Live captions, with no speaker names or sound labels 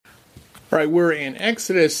All right, we're in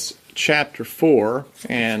Exodus chapter 4,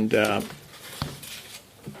 and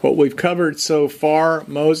what we've covered so far,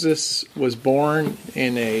 Moses was born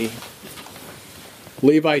in a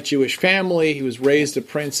Levite Jewish family. He was raised a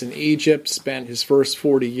prince in Egypt, spent his first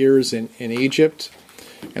 40 years in Egypt,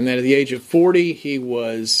 and then at the age of 40, he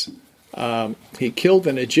killed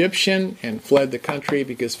an Egyptian and fled the country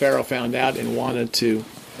because Pharaoh found out and wanted to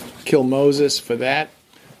kill Moses for that.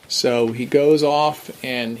 So he goes off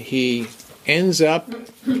and he ends up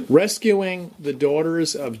rescuing the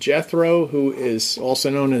daughters of Jethro, who is also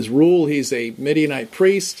known as Reuel. He's a Midianite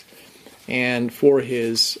priest, and for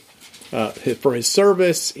his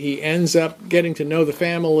service, he ends up getting to know the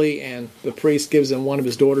family, and the priest gives him one of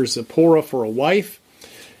his daughters, Zipporah, for a wife,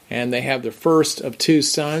 and they have the first of two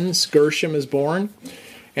sons. Gershom is born.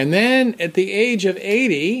 And then at the age of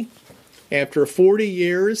 80, after 40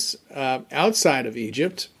 years outside of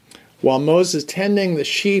Egypt, while Moses tending the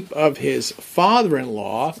sheep of his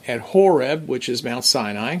father-in-law at Horeb, which is Mount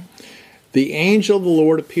Sinai, the angel of the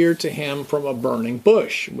Lord appeared to him from a burning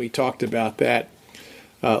bush. We talked about that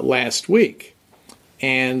last week.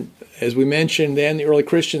 And as we mentioned then, the early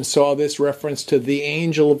Christians saw this reference to the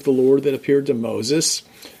angel of the Lord that appeared to Moses,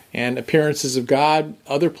 and appearances of God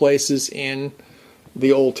other places in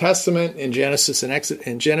the Old Testament, in Genesis and Exodus,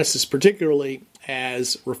 in Genesis particularly,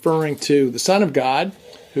 as referring to the Son of God,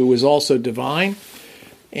 who was also divine,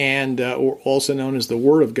 and or also known as the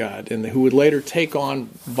Word of God, and who would later take on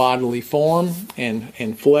bodily form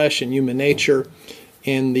and flesh and human nature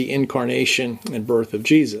in the incarnation and birth of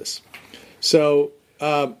Jesus. So,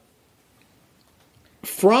 from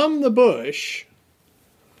the bush,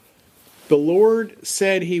 the Lord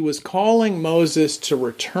said he was calling Moses to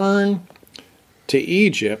return to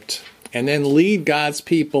Egypt and then lead God's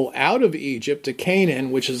people out of Egypt to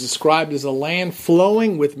Canaan, which is described as a land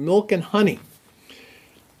flowing with milk and honey.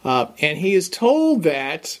 And he is told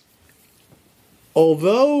that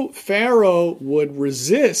although Pharaoh would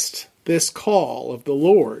resist this call of the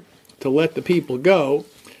Lord to let the people go,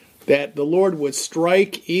 that the Lord would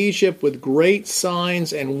strike Egypt with great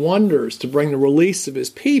signs and wonders to bring the release of his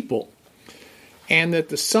people. And that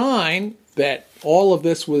the sign that all of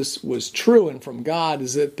this was true and from God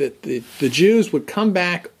is that the Jews would come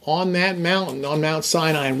back on that mountain, on Mount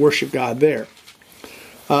Sinai, and worship God there.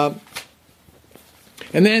 And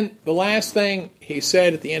then the last thing he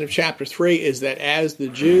said at the end of chapter 3 is that as the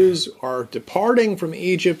Jews are departing from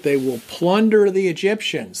Egypt, they will plunder the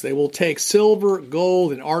Egyptians. They will take silver,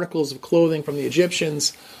 gold, and articles of clothing from the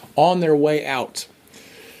Egyptians on their way out.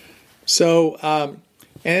 So,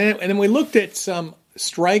 and then we looked at some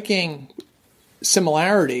striking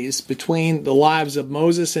similarities between the lives of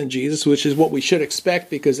Moses and Jesus, which is what we should expect,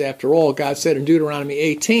 because after all, God said in Deuteronomy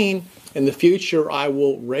 18, in the future I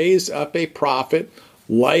will raise up a prophet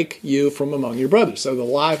like you from among your brothers. So the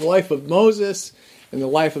life of Moses and the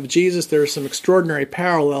life of Jesus, there are some extraordinary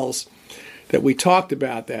parallels that we talked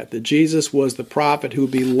about, that Jesus was the prophet who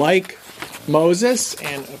would be like Moses,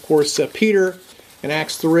 and of course Peter in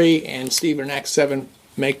Acts 3 and Stephen in Acts 7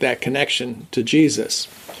 make that connection to Jesus.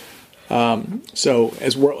 So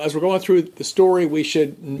as we're going through the story, we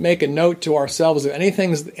should make a note to ourselves of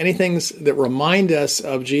anything that remind us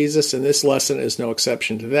of Jesus, and this lesson is no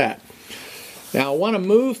exception to that. Now I want to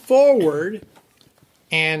move forward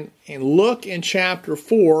and look in chapter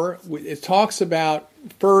 4. It talks about,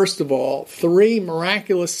 first of all, 3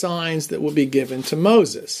 miraculous signs that will be given to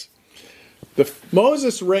Moses.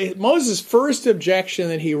 Moses' first objection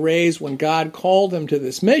that he raised when God called him to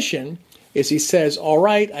this mission is he says, all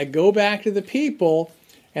right, I go back to the people,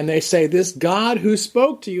 and they say, this God who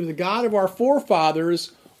spoke to you, the God of our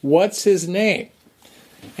forefathers, what's his name?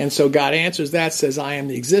 And so God answers that, says, I am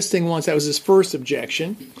the existing one. So that was his first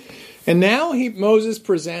objection. And now Moses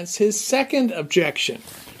presents his second objection.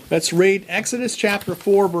 Let's read Exodus chapter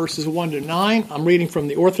 4, verses 1 to 9. I'm reading from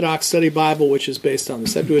the Orthodox Study Bible, which is based on the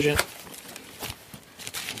Septuagint.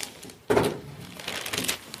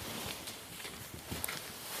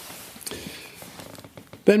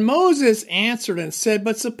 Then Moses answered and said,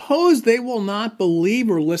 but suppose they will not believe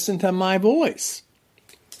or listen to my voice.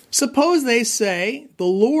 Suppose they say, the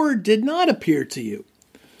Lord did not appear to you.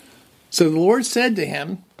 So the Lord said to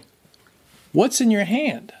him, what's in your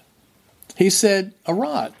hand? He said, a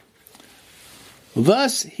rod.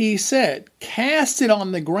 Thus he said, cast it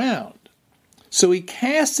on the ground. So he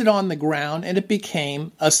cast it on the ground, and it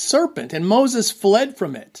became a serpent, and Moses fled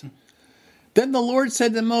from it. Then the Lord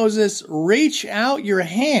said to Moses, reach out your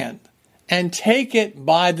hand and take it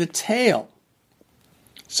by the tail.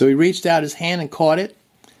 So he reached out his hand and caught it,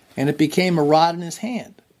 and it became a rod in his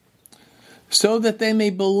hand. so that they may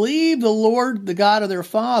believe the Lord, the God of their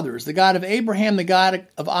fathers, the God of Abraham, the God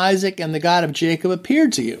of Isaac, and the God of Jacob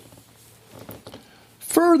appeared to you.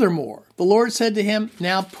 Furthermore, the Lord said to him,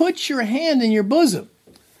 now put your hand in your bosom.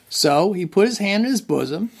 So he put his hand in his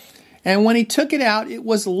bosom, and when he took it out, it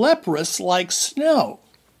was leprous like snow.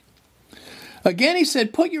 Again he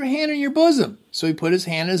said, put your hand in your bosom. So he put his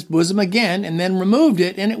hand in his bosom again, and then removed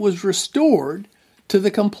it, and it was restored to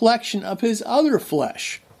the complexion of his other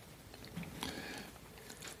flesh.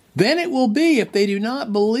 Then it will be, if they do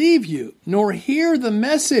not believe you, nor hear the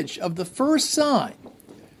message of the first sign,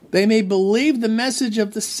 they may believe the message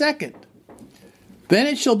of the second. Then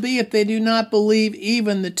it shall be, if they do not believe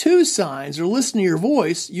even the two signs, or listen to your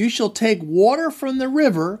voice, you shall take water from the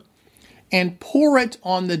river and pour it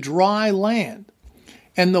on the dry land.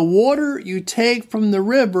 And the water you take from the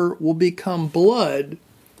river will become blood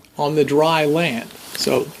on the dry land.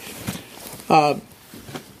 So,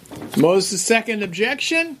 Moses' second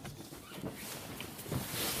objection,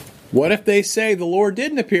 what if they say the Lord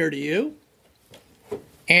didn't appear to you?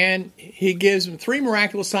 And he gives them three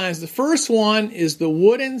miraculous signs. The first one is the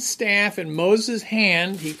wooden staff in Moses'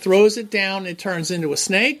 hand. He throws it down, it turns into a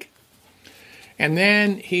snake. And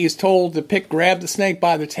then he's told to grab the snake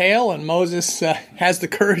by the tail, and Moses has the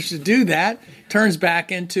courage to do that. Turns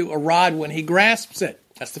back into a rod when he grasps it.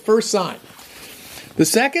 That's the first sign. The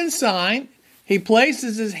second sign, he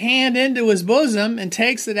places his hand into his bosom and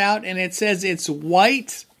takes it out, and it says it's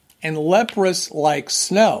white and leprous like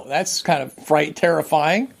snow. That's kind of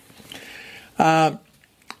terrifying. And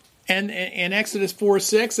in Exodus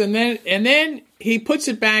 4:6, and then he puts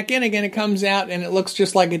it back in again. It comes out and it looks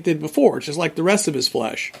just like it did before, just like the rest of his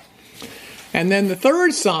flesh. And then the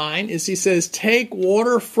third sign is he says, take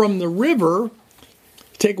water from the river,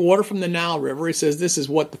 take water from the Nile River. He says this is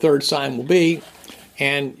what the third sign will be,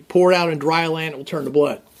 and pour it out in dry land, it will turn to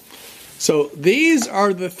blood. So these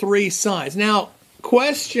are the three signs. Now,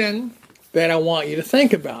 question that I want you to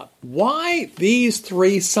think about. Why these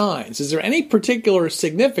three signs? Is there any particular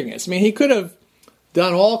significance? I mean, he could have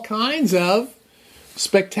done all kinds of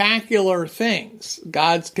spectacular things.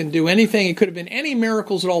 God can do anything. It could have been any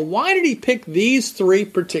miracles at all. Why did he pick these three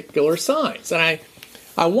particular signs? And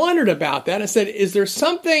I wondered about that. I said, is there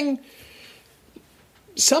something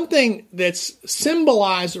that's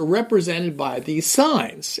symbolized or represented by these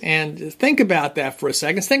signs? And think about that for a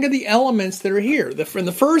second. Think of the elements that are here. In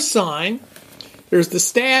the first sign, there's the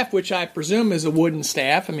staff, which I presume is a wooden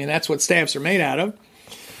staff. I mean, that's what staffs are made out of.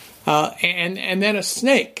 And then a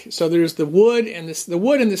snake. So there's the wood and the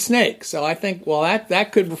wood and the snake. So I think, well,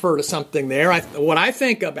 that could refer to something there. When I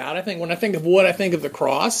think of wood, I think of the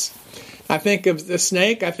cross. I think of the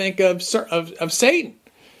snake. I think of Satan.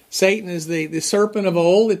 Satan is the serpent of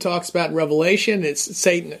old. It talks about in Revelation.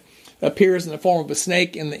 Satan appears in the form of a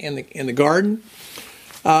snake in the garden.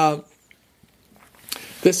 The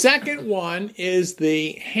second one is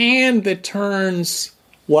the hand that turns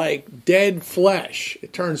like dead flesh.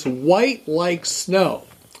 It turns white like snow.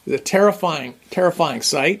 It's a terrifying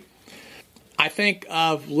sight. I think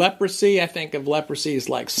of leprosy. I think of leprosy as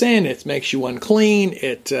like sin. It makes you unclean.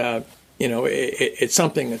 It's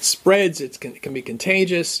something that spreads. It can be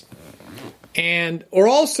contagious. Or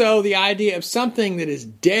also the idea of something that is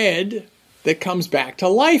dead that comes back to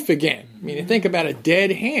life again. I mean, you think about a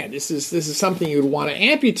dead hand. This is something you would want to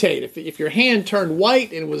amputate. If your hand turned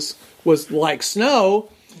white and was like snow,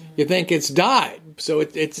 you think it's died. So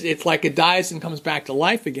it's like it dies and comes back to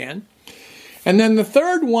life again. And then the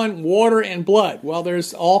third one, water and blood. Well,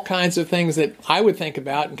 there's all kinds of things that I would think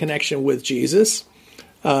about in connection with Jesus.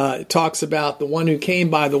 It talks about the one who came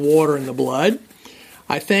by the water and the blood.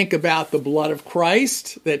 I think about the blood of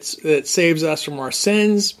Christ that saves us from our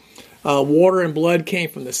sins. Water and blood came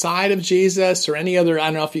from the side of Jesus, or any other, I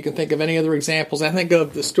don't know if you can think of any other examples. I think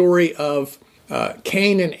of the story of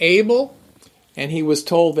Cain and Abel, and he was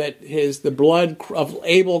told that the blood of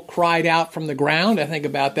Abel cried out from the ground. I think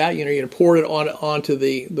about that. You're going to pour it onto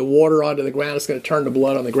the water onto the ground. It's going to turn to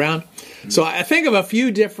blood on the ground. So I think of a few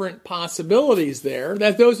different possibilities there.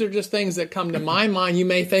 Those are just things that come to my mind. You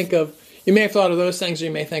may have thought of those things, or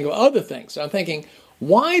you may think of other things. So I'm thinking,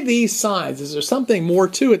 why these signs? Is there something more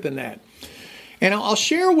to it than that? And I'll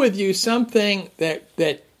share with you something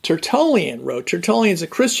that Tertullian wrote. Tertullian is a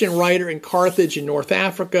Christian writer in Carthage in North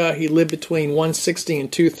Africa. He lived between 160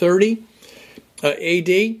 and 230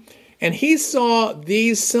 AD. And he saw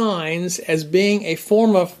these signs as being a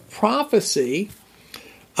form of prophecy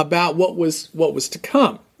about what was to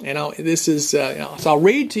come. And so I'll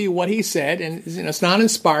read to you what he said. And it's not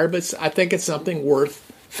inspired, but I think it's something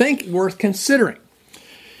worth considering.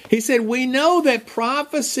 He said, "We know that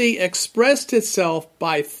prophecy expressed itself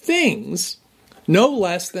by things no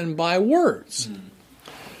less than by words.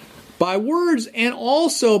 By words and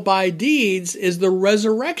also by deeds is the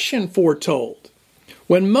resurrection foretold.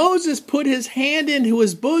 When Moses put his hand into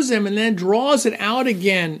his bosom and then draws it out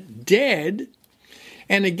again dead,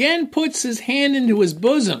 and again puts his hand into his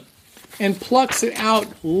bosom and plucks it out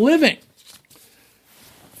living,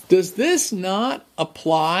 does this not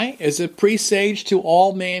apply as a presage to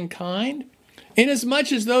all mankind?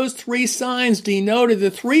 Inasmuch as those three signs denoted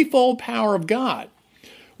the threefold power of God,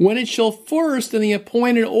 when it shall first in the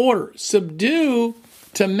appointed order subdue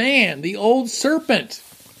to man the old serpent,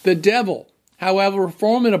 the devil, however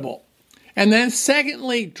formidable, and then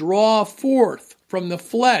secondly draw forth from the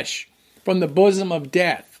flesh, from the bosom of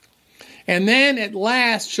death, and then at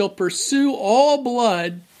last shall pursue all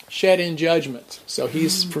blood shed in judgment. So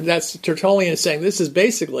that's Tertullian is saying this is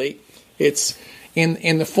basically, it's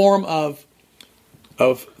in the form of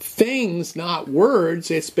things, not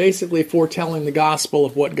words. It's basically foretelling the gospel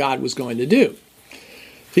of what God was going to do.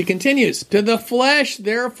 He continues, to the flesh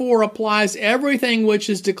therefore applies everything which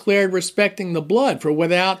is declared respecting the blood, for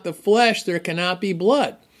without the flesh there cannot be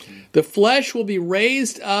blood. The flesh will be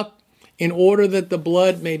raised up in order that the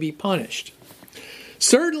blood may be punished.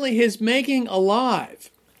 Certainly his making alive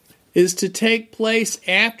is to take place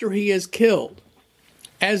after he is killed.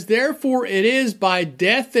 As therefore it is by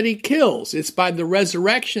death that he kills, it's by the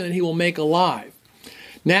resurrection that he will make alive.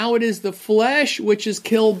 Now it is the flesh which is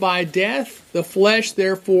killed by death. The flesh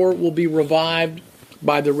therefore will be revived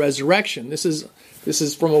by the resurrection. This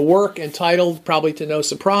is from a work entitled, probably to no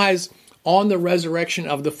surprise, On the Resurrection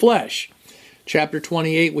of the Flesh. Chapter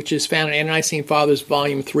 28, which is found in Ante-Nicene Fathers,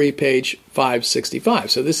 Volume 3, page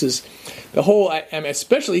 565. So this is the whole,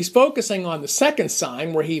 especially he's focusing on the second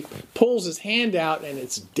sign where he pulls his hand out and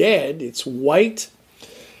it's dead, it's white.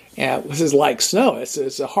 This is like snow.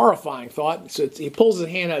 It's a horrifying thought. So he pulls his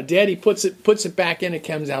hand out dead, he puts it back in, it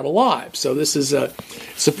comes out alive. So this is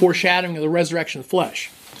it's a foreshadowing of the resurrection of the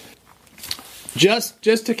flesh. Just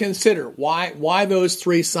to consider why those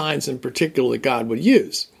three signs in particular that God would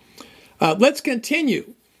use. Let's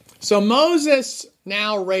continue. So Moses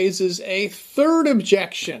now raises a third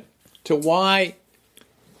objection to why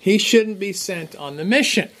he shouldn't be sent on the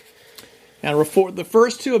mission. Now, the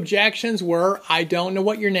first two objections were, I don't know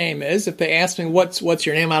what your name is. If they ask me what's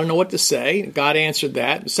your name, I don't know what to say. God answered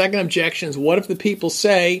that. The second objection is, what if the people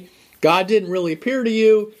say, God didn't really appear to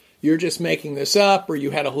you, you're just making this up, or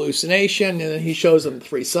you had a hallucination, and then he shows them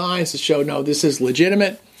three signs to show, no, this is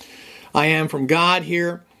legitimate. I am from God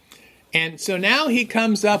here. And so now he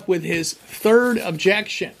comes up with his third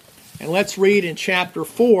objection. And let's read in chapter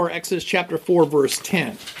 4, Exodus chapter 4, verse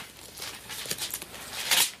 10.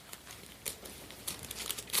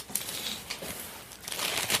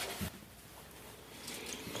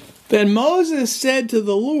 Then Moses said to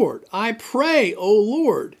the Lord, I pray, O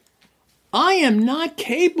Lord, I am not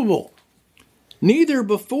capable, neither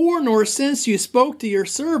before nor since you spoke to your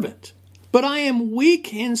servant, but I am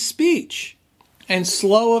weak in speech and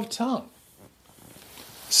slow of tongue.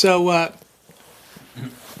 So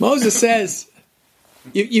Moses says,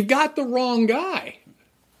 you've got the wrong guy.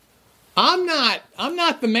 I'm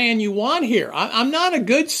not the man you want here. I'm not a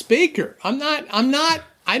good speaker.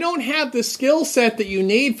 I don't have the skill set that you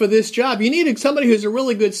need for this job. You need somebody who's a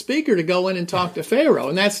really good speaker to go in and talk to Pharaoh,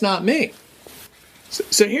 and that's not me.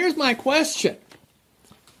 So here's my question.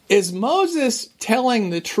 Is Moses telling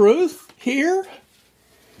the truth here?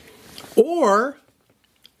 Or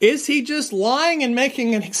is he just lying and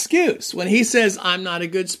making an excuse when he says, I'm not a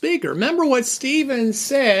good speaker? Remember what Stephen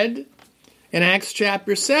said in Acts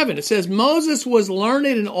chapter 7. It says, Moses was learned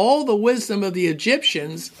in all the wisdom of the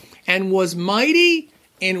Egyptians and was mighty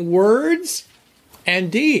in words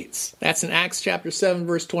and deeds. That's in Acts chapter 7,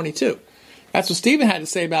 verse 22. That's what Stephen had to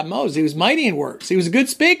say about Moses. He was mighty in words. He was a good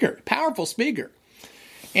speaker, powerful speaker.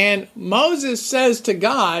 And Moses says to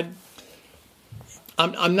God,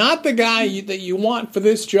 I'm not the guy that you want for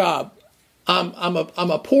this job. I'm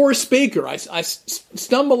a poor speaker. I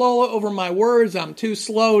stumble all over my words. I'm too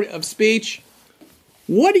slow of speech.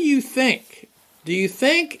 What do you think? Do you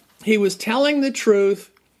think he was telling the truth,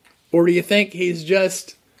 or do you think he's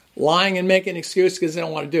just lying and making an excuse because they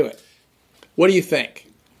don't want to do it? What do you think?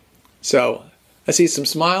 So I see some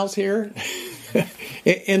smiles here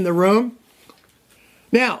in the room.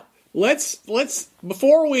 Now, let's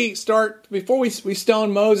before we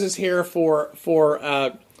stone Moses here for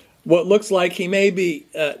what looks like he may be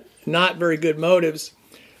not very good motives.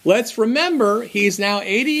 Let's remember he's now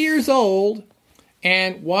 80 years old,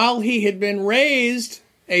 and while he had been raised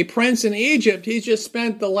a prince in Egypt, he's just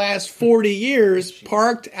spent the last 40 years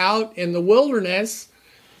parked out in the wilderness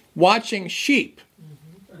watching sheep.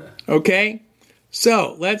 Okay?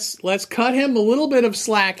 So let's cut him a little bit of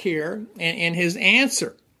slack here in his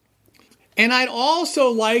answer. And I'd also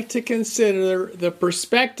like to consider the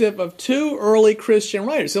perspective of two early Christian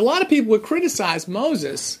writers. A lot of people would criticize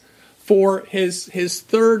Moses for his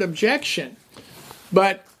third objection.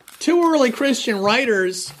 But two early Christian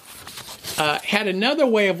writers had another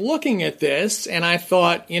way of looking at this, and I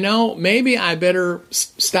thought, maybe I better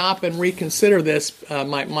stop and reconsider this,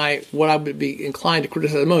 what I would be inclined to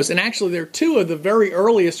criticize most. And actually, they're two of the very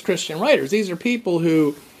earliest Christian writers. These are people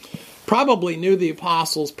who probably knew the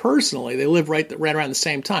apostles personally. They lived right around the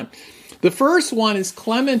same time. The first one is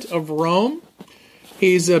Clement of Rome.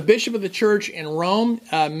 He's a bishop of the church in Rome,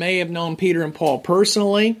 may have known Peter and Paul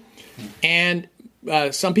personally, and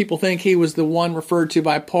some people think he was the one referred to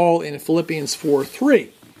by Paul in Philippians 4:3.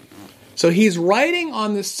 So he's writing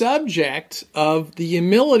on the subject of the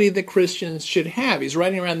humility that Christians should have. He's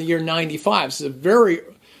writing around the year 95. This is a very,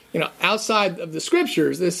 outside of the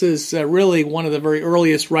scriptures, this is really one of the very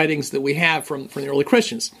earliest writings that we have from the early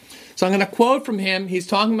Christians. So I'm going to quote from him. He's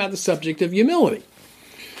talking about the subject of humility.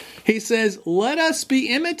 He says, "Let us be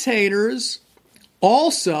imitators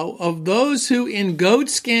also of those who in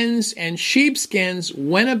goatskins and sheepskins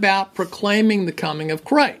went about proclaiming the coming of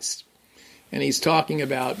Christ." And he's talking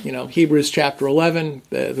about, Hebrews chapter 11,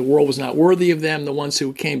 the world was not worthy of them, the ones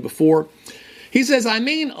who came before. He says, "I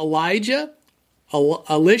mean Elijah,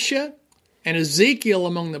 Elisha, and Ezekiel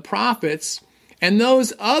among the prophets, and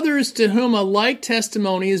those others to whom a like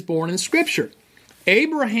testimony is borne in Scripture.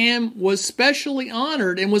 Abraham was specially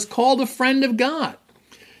honored and was called a friend of God.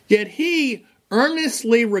 Yet he,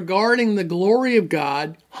 earnestly regarding the glory of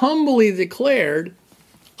God, humbly declared,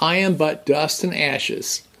 'I am but dust and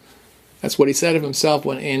ashes.'" That's what he said of himself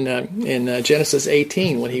when in Genesis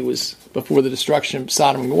 18, when he was before the destruction of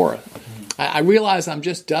Sodom and Gomorrah. I realize I'm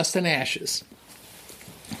just dust and ashes.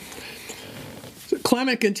 So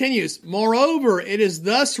Clement continues, "Moreover, it is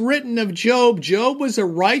thus written of Job. Job was a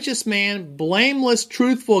righteous man, blameless,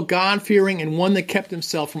 truthful, God-fearing, and one that kept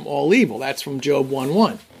himself from all evil." That's from Job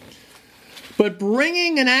 1:1. "But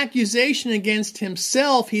bringing an accusation against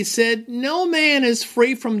himself, he said, 'No man is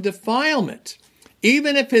free from defilement,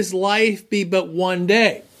 even if his life be but one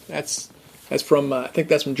day.'" That's from, I think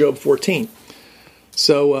that's from Job 14.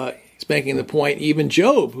 So he's making the point, even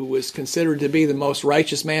Job, who was considered to be the most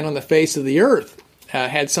righteous man on the face of the earth,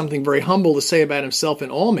 had something very humble to say about himself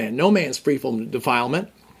and all men. No man's free from defilement,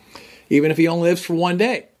 even if he only lives for one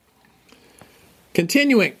day.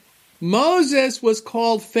 Continuing, "Moses was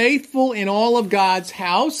called faithful in all of God's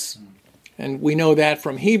house," and we know that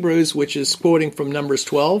from Hebrews, which is quoting from Numbers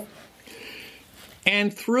 12.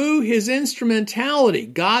 "And through his instrumentality,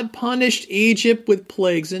 God punished Egypt with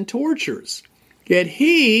plagues and tortures. Yet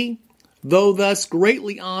he, though thus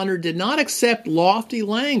greatly honored, did not accept lofty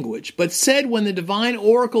language, but said when the divine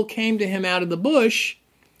oracle came to him out of the bush,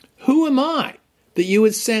 'Who am I, that you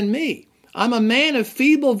would send me? I'm a man of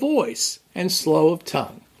feeble voice and slow of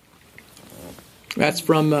tongue.'" That's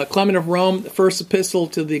from Clement of Rome, the first epistle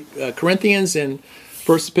to the Corinthians, and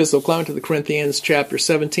first epistle of Clement to the Corinthians, chapter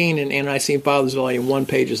 17, and Ante-Nicene Fathers, volume 1,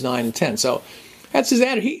 pages 9 and 10. So that's his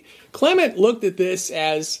attitude. Clement looked at this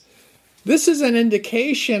as, this is an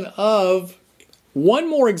indication of one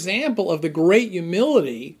more example of the great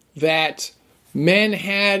humility that men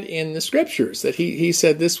had in the Scriptures. That he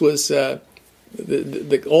said this was, all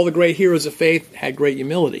the great heroes of faith had great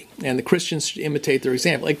humility, and the Christians should imitate their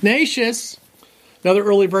example. Ignatius, another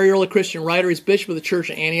very early Christian writer, he's bishop of the church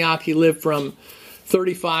in Antioch. He lived from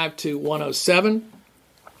 35 to 107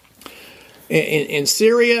 in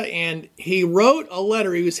Syria, and he wrote a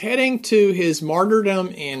letter. He was heading to his martyrdom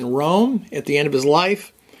in Rome at the end of his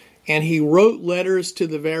life, and he wrote letters to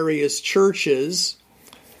the various churches,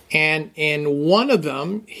 and in one of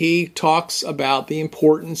them he talks about the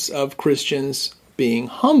importance of Christians being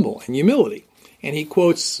humble and humility. And he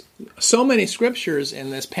quotes so many scriptures in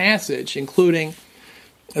this passage, including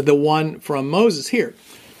the one from Moses here.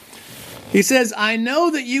 He says, "I know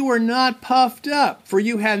that you are not puffed up, for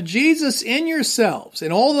you have Jesus in yourselves.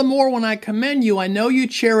 And all the more when I commend you, I know you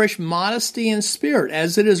cherish modesty in spirit.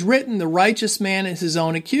 As it is written, the righteous man is his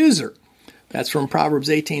own accuser." That's from Proverbs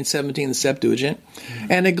 18:17, the Septuagint.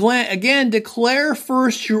 "And again, declare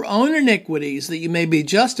first your own iniquities, that you may be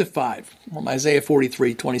justified." From Isaiah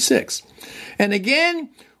 43:26. "And again,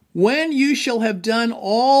 when you shall have done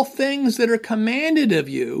all things that are commanded of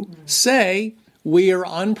you, say, we are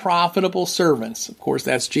unprofitable servants." Of course,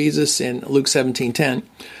 that's Jesus in Luke 17:10.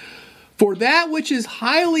 "For that which is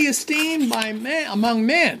highly esteemed by men, among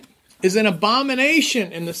men is an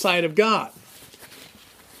abomination in the sight of God.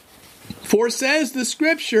 For says the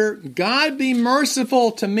scripture, God be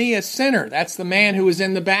merciful to me, a sinner. That's the man who was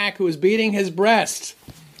in the back, who was beating his breast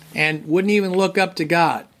and wouldn't even look up to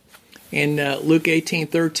God in Luke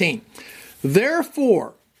 18:13.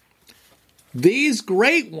 Therefore, these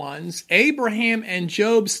great ones, Abraham and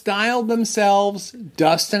Job, styled themselves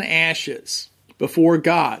dust and ashes before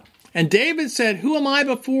God. And David said, who am I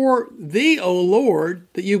before thee, O Lord,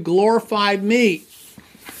 that you glorified me?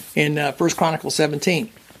 In 1 Chronicles 17.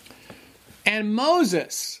 And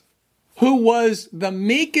Moses, who was the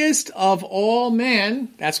meekest of all men,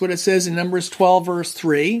 that's what it says in Numbers 12, verse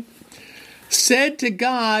 3, said to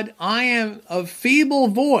God, I am of feeble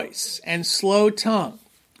voice and slow tongue.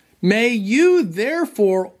 May you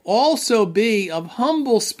therefore also be of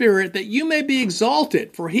humble spirit, that you may be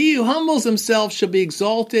exalted. For he who humbles himself shall be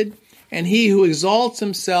exalted, and he who exalts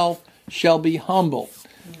himself shall be humbled.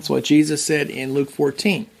 That's what Jesus said in Luke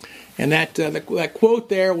 14. And that quote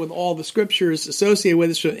there with all the scriptures associated with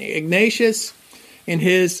it is from Ignatius in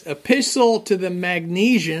his epistle to the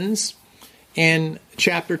Magnesians in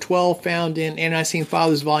chapter 12, found in Ante-Nicene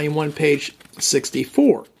Fathers, volume 1, page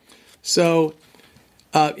 64. So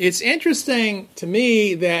it's interesting to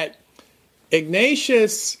me that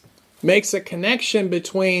Ignatius makes a connection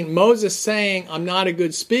between Moses saying, I'm not a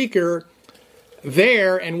good speaker,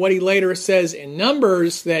 there, and what he later says in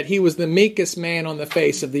Numbers, that he was the meekest man on the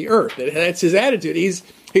face of the earth. That's his attitude.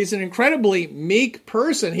 He's an incredibly meek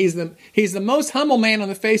person. He's the most humble man on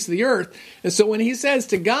the face of the earth. And so when he says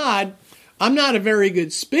to God, I'm not a very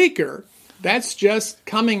good speaker, that's just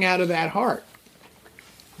coming out of that heart.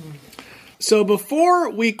 So before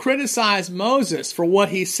we criticize Moses for what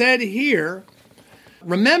he said here,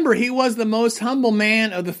 remember, he was the most humble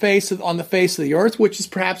man on the face of the earth, which is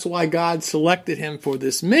perhaps why God selected him for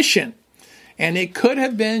this mission. And it could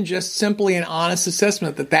have been just simply an honest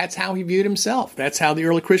assessment that that's how he viewed himself. That's how the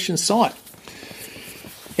early Christians saw it.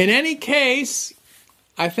 In any case,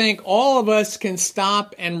 I think all of us can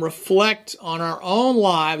stop and reflect on our own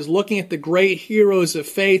lives, looking at the great heroes of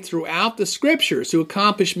faith throughout the scriptures who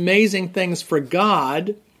accomplished amazing things for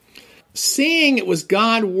God, seeing it was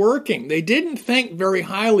God working. They didn't think very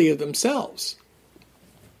highly of themselves.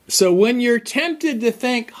 So when you're tempted to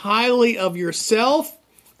think highly of yourself,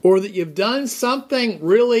 or that you've done something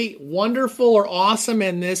really wonderful or awesome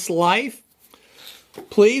in this life,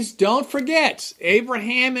 please don't forget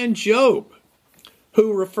Abraham and Job,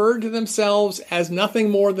 who referred to themselves as nothing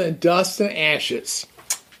more than dust and ashes.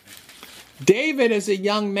 David as a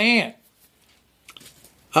young man.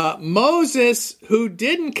 Moses, who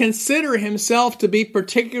didn't consider himself to be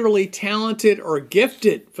particularly talented or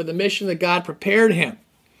gifted for the mission that God prepared him.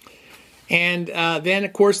 And then,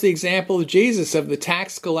 of course, the example of Jesus, of the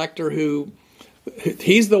tax collector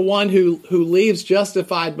he's the one who leaves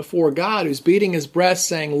justified before God, who's beating his breast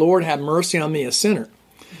saying, Lord, have mercy on me, a sinner.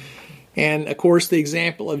 And, of course, the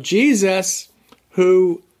example of Jesus,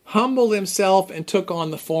 who humbled himself and took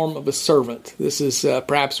on the form of a servant. This is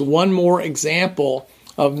perhaps one more example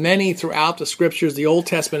of many throughout the Scriptures, the Old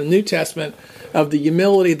Testament and New Testament, of the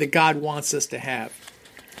humility that God wants us to have.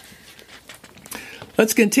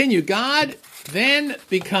 Let's continue. God then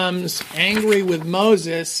becomes angry with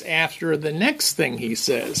Moses after the next thing he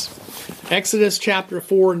says. Exodus chapter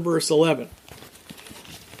 4 and verse 11.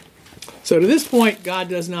 So to this point, God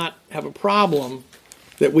does not have a problem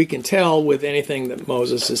that we can tell with anything that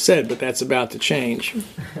Moses has said, but that's about to change.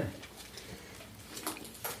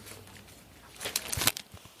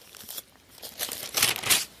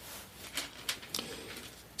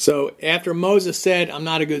 So after Moses said, I'm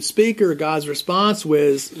not a good speaker, God's response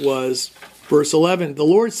was verse 11. The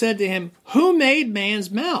Lord said to him, who made man's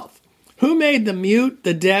mouth? Who made the mute,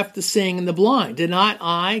 the deaf, the seeing, and the blind? Did not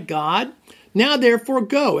I, God? Now therefore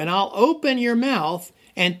go, and I'll open your mouth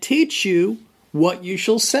and teach you what you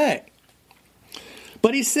shall say.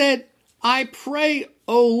 But he said, I pray,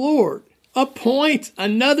 O Lord, appoint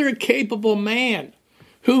another capable man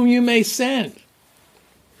whom you may send.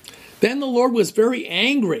 Then the Lord was very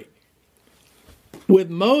angry with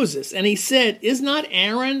Moses, and he said, is not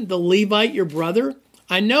Aaron the Levite your brother?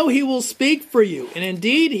 I know he will speak for you, and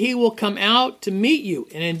indeed he will come out to meet you,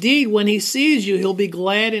 and indeed when he sees you, he'll be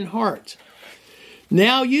glad in heart.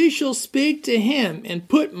 Now you shall speak to him and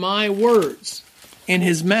put my words in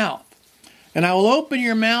his mouth. And I will open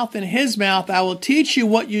your mouth in his mouth. I will teach you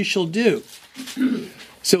what you shall do.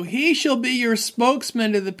 So he shall be your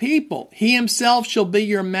spokesman to the people. He himself shall be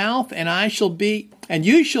your mouth, and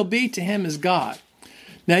you shall be to him as God.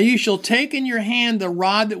 Now you shall take in your hand the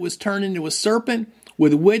rod that was turned into a serpent,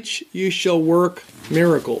 with which you shall work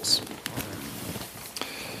miracles.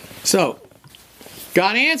 So,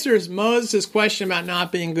 God answers Moses' question about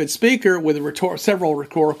not being a good speaker with several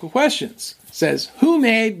rhetorical questions. It says, who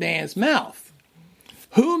made man's mouth?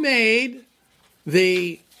 Who made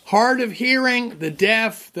the hard of hearing, the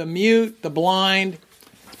deaf, the mute, the blind?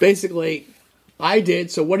 Basically, I did,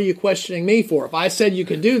 so what are you questioning me for? If I said you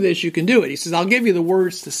can do this, you can do it. He says, I'll give you the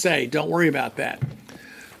words to say. Don't worry about that.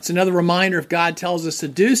 It's another reminder, if God tells us to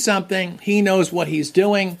do something, he knows what he's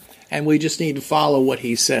doing, and we just need to follow what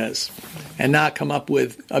he says and not come up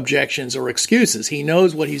with objections or excuses. He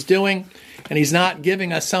knows what he's doing, and he's not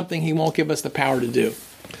giving us something he won't give us the power to do.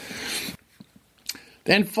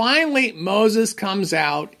 Then finally, Moses comes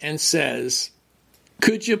out and says,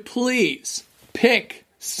 could you please pick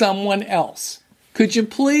someone else? Could you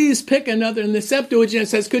please pick another? And the Septuagint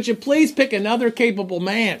says, could you please pick another capable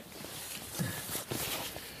man?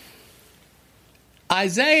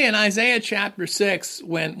 Isaiah, in Isaiah chapter 6,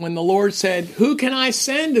 when the Lord said, who can I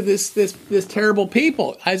send to this terrible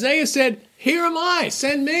people? Isaiah said, here am I,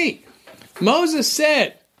 send me. Moses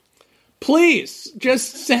said, please,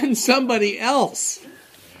 just send somebody else.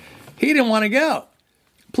 He didn't want to go.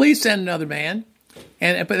 Please send another man.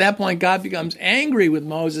 And at that point, God becomes angry with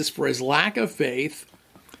Moses for his lack of faith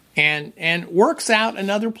and works out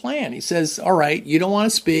another plan. He says, all right, you don't want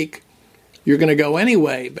to speak. You're going to go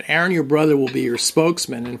anyway, but Aaron, your brother, will be your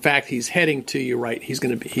spokesman. In fact, he's heading to you, right?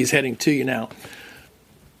 He's heading to you now.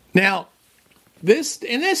 Now,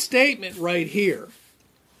 in this statement right here,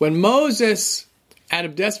 when Moses, out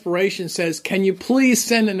of desperation, says, can you please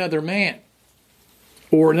send another man?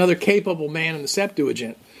 Or another capable man in the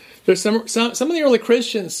Septuagint. There's some of the early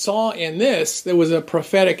Christians saw in this, there was a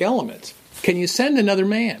prophetic element. Can you send another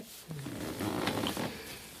man?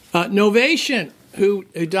 Novatian, who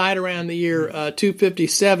died around the year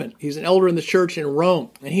 257. He's an elder in the church in Rome.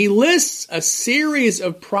 And he lists a series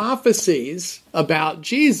of prophecies about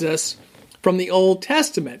Jesus from the Old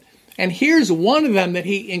Testament. And here's one of them that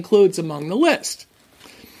he includes among the list.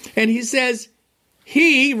 And he says,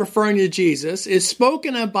 he, referring to Jesus, is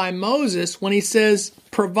spoken of by Moses when he says,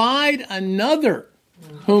 provide another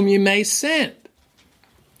whom you may send.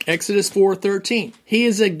 Exodus 4:13. He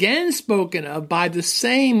is again spoken of by the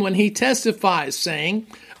same when he testifies, saying,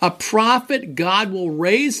 a prophet God will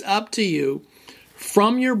raise up to you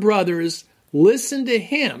from your brothers. Listen to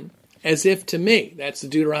him as if to me. That's the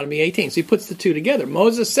Deuteronomy 18. So he puts the two together.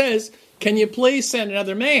 Moses says, can you please send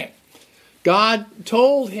another man? God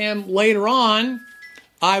told him later on,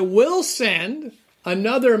 I will send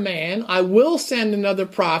another man, I will send another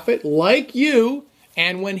prophet like you,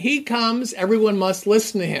 and when he comes, everyone must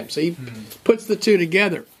listen to him. So he puts the two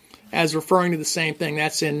together as referring to the same thing.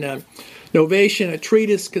 That's in Novatian, a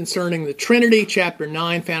treatise concerning the Trinity, chapter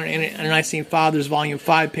 9, found in Nicene Fathers, volume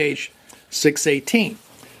 5, page 618.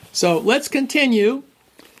 So let's continue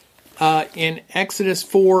in Exodus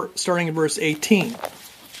 4, starting in verse 18.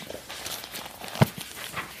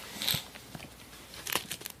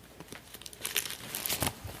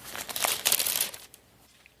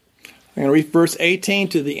 I'm going to read verse 18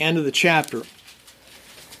 to the end of the chapter.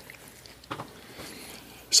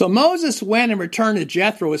 So Moses went and returned to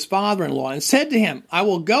Jethro, his father-in-law, and said to him, I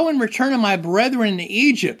will go and return to my brethren in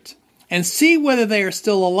Egypt, and see whether they are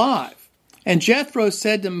still alive. And Jethro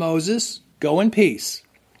said to Moses, go in peace.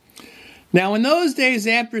 Now in those days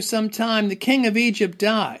after some time, the king of Egypt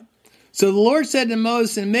died. So the Lord said to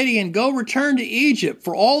Moses and Midian, go return to Egypt,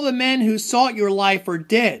 for all the men who sought your life are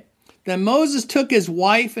dead. Then Moses took his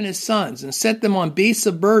wife and his sons and set them on beasts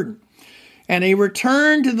of burden. And he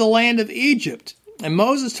returned to the land of Egypt. And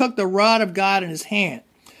Moses took the rod of God in his hand.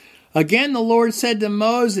 Again the Lord said to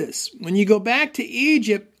Moses, when you go back to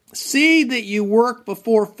Egypt, see that you work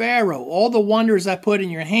before Pharaoh all the wonders I put in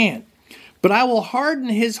your hand. But I will harden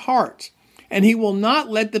his heart, and he will not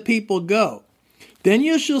let the people go. Then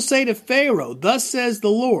you shall say to Pharaoh, thus says the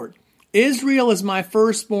Lord, Israel is my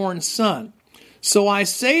firstborn son. So I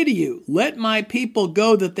say to you, let my people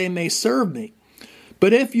go that they may serve me.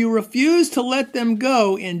 But if you refuse to let them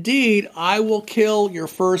go, indeed, I will kill your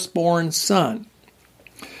firstborn son.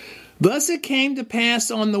 Thus it came to pass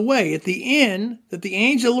on the way at the inn that the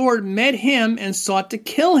angel of the Lord met him and sought to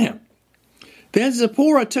kill him. Then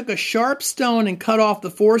Zipporah took a sharp stone and cut off the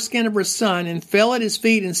foreskin of her son and fell at his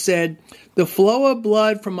feet and said, the flow of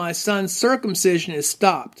blood from my son's circumcision is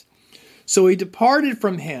stopped. So he departed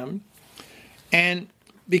from him. And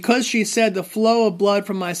because she said, the flow of blood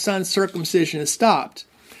from my son's circumcision is stopped.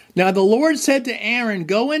 Now the Lord said to Aaron,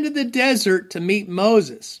 go into the desert to meet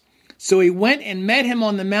Moses. So he went and met him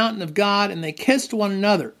on the mountain of God, and they kissed one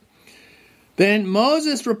another. Then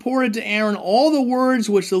Moses reported to Aaron all the words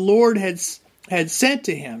which the Lord had sent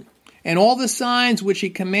to him, and all the signs which he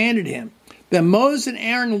commanded him. Then Moses and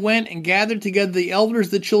Aaron went and gathered together the elders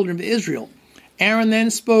of the children of Israel. Aaron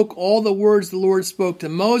then spoke all the words the Lord spoke to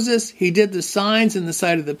Moses. He did the signs in the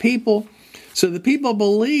sight of the people. So the people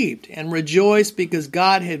believed and rejoiced because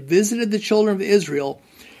God had visited the children of Israel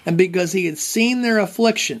and because he had seen their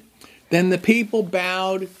affliction. Then the people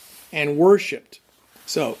bowed and worshipped.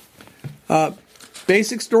 So,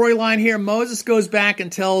 basic storyline here. Moses goes back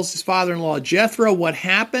and tells his father-in-law Jethro what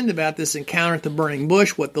happened about this encounter at the burning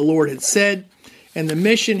bush, what the Lord had said, and the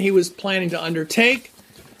mission he was planning to undertake.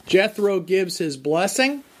 Jethro gives his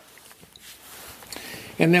blessing.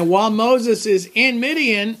 And then while Moses is in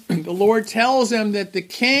Midian, the Lord tells him that the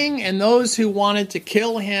king and those who wanted to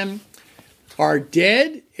kill him are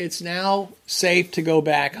dead. It's now safe to go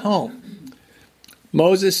back home.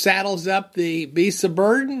 Moses saddles up the beasts of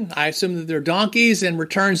burden, I assume that they're donkeys, and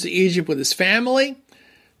returns to Egypt with his family.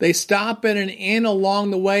 They stop at an inn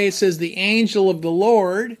along the way. It says the angel of the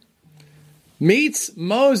Lord meets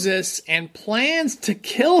Moses and plans to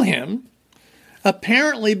kill him,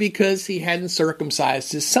 apparently because he hadn't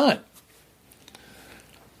circumcised his son.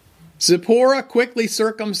 Zipporah quickly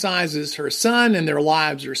circumcises her son and their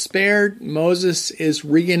lives are spared. Moses is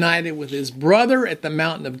reunited with his brother at the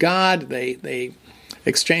mountain of God. They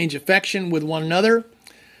exchange affection with one another.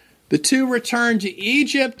 The two return to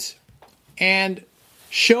Egypt and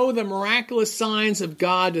show the miraculous signs of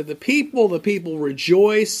God to the people. The people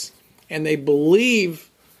rejoice and they believe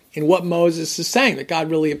in what Moses is saying, that God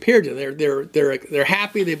really appeared to them. They're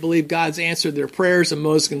happy. They believe God's answered their prayers and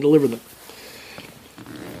Moses can deliver them.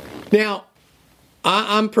 Now,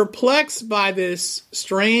 I'm perplexed by this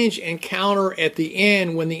strange encounter at the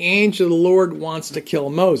end when the angel of the Lord wants to kill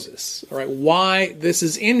Moses. All right, why this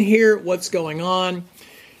is in here, what's going on,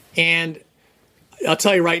 and I'll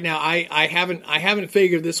tell you right now, I haven't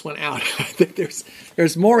figured this one out. I think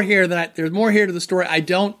there's more here there's more here to the story. I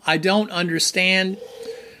don't understand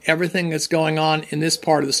everything that's going on in this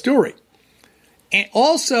part of the story. And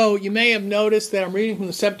also, you may have noticed that I'm reading from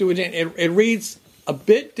the Septuagint. It reads a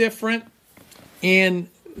bit different in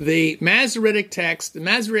the Masoretic text. The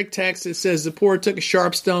Masoretic text, it says, Zipporah took a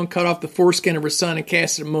sharp stone, cut off the foreskin of her son, and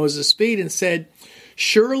cast it at Moses' feet, and said,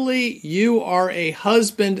 "Surely you are a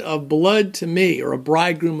husband of blood to me," or a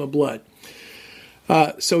bridegroom of blood.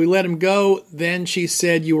 So he let him go. Then she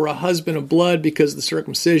said, "You are a husband of blood because of the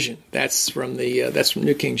circumcision." That's from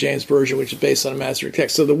New King James Version, which is based on a Masoretic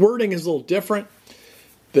text. So the wording is a little different.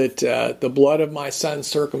 That the blood of my son's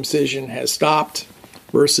circumcision has stopped,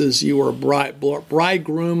 versus you are a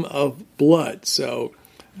bridegroom of blood. So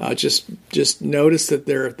just notice that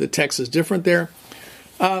the text is different there.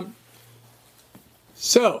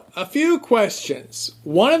 So a few questions.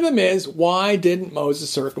 One of them is, why didn't Moses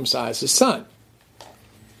circumcise his son?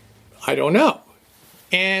 I don't know.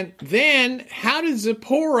 And then, how did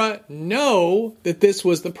Zipporah know that this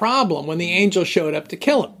was the problem when the angel showed up to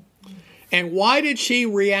kill him? And why did she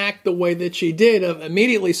react the way that she did, of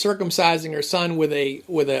immediately circumcising her son with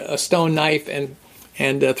a stone knife and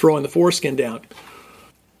throwing the foreskin down?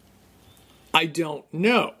 I don't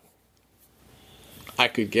know. I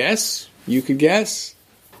could guess. You could guess.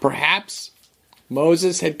 Perhaps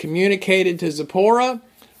Moses had communicated to Zipporah,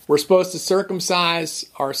 "We're supposed to circumcise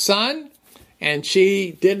our son," and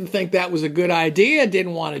she didn't think that was a good idea,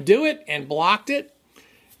 didn't want to do it, and blocked it.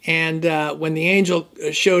 And when the angel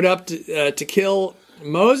showed up to kill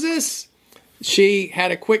Moses, she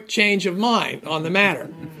had a quick change of mind on the matter.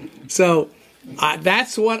 So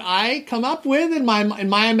that's what I come up with in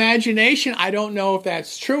my imagination. I don't know if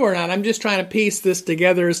that's true or not. I'm just trying to piece this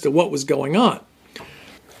together as to what was going on.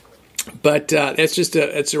 But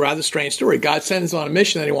it's a rather strange story. God sends him on a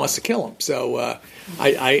mission that he wants to kill him. So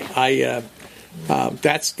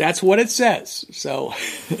that's what it says. So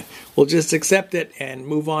we'll just accept it and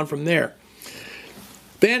move on from there.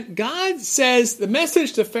 Then God says, the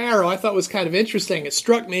message to Pharaoh I thought was kind of interesting. It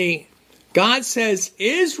struck me. God says,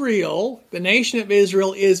 Israel, the nation of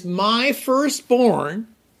Israel, is my firstborn.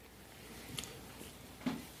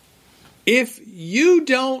 If you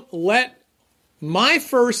don't let my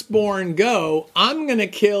firstborn go, I'm going to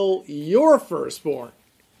kill your firstborn.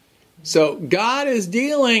 So God is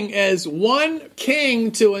dealing as one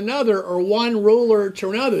king to another, or one ruler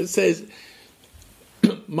to another. It says,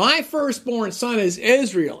 my firstborn son is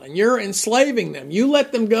Israel, and you're enslaving them. You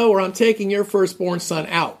let them go, or I'm taking your firstborn son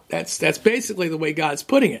out. That's basically the way God's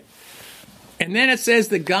putting it. And then it says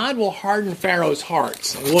that God will harden Pharaoh's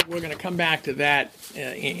hearts. And we're going to come back to that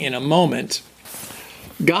in a moment.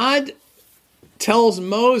 God tells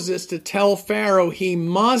Moses to tell Pharaoh he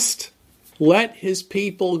must let his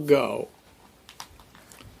people go.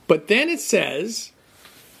 But then it says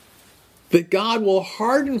that God will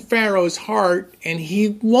harden Pharaoh's heart and he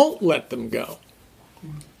won't let them go.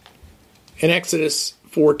 In Exodus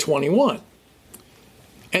 4:21.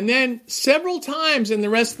 And then several times in the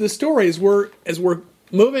rest of the story, as we're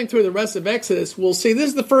moving through the rest of Exodus, we'll see this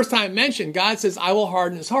is the first time mentioned. God says, I will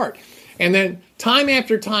harden his heart. And then time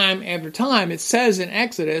after time after time, it says in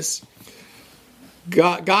Exodus,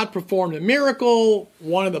 God performed a miracle,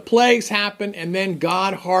 one of the plagues happened, and then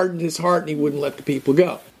God hardened his heart and he wouldn't let the people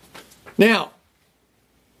go. Now,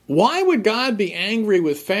 why would God be angry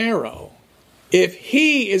with Pharaoh if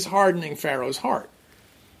he is hardening Pharaoh's heart?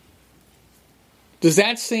 Does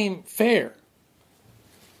that seem fair?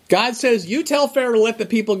 God says, you tell Pharaoh to let the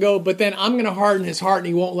people go, but then I'm going to harden his heart and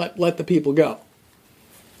he won't let the people go.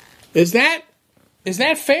 Is that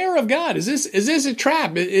fair of God? Is this a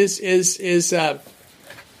trap? Is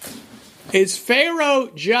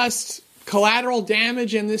Pharaoh just collateral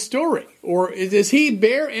damage in this story? Or does he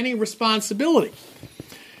bear any responsibility?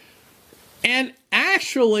 And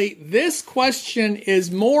actually, this question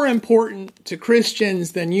is more important to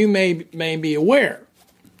Christians than you may be aware.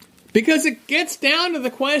 Because it gets down to the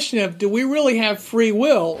question of, do we really have free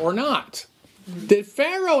will or not? Did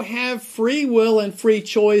Pharaoh have free will and free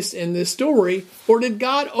choice in this story, or did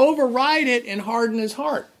God override it and harden his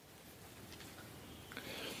heart?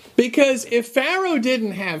 Because if Pharaoh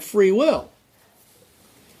didn't have free will,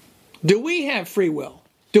 do we have free will?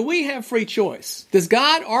 Do we have free choice? Does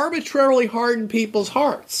God arbitrarily harden people's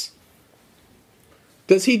hearts?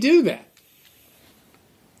 Does he do that?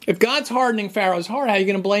 If God's hardening Pharaoh's heart, how are you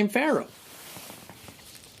going to blame Pharaoh?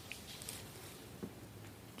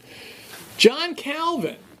 John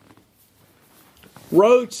Calvin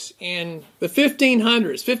wrote in the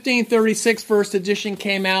 1500s, 1536 first edition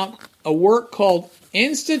came out, a work called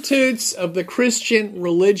Institutes of the Christian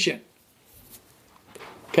Religion.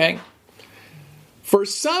 Okay? For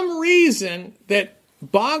some reason that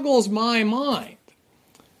boggles my mind,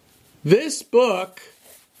 this book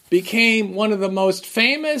became one of the most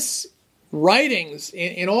famous writings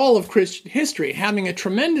in all of Christian history, having a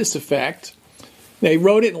tremendous effect. They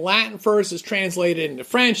wrote it in Latin first, is translated into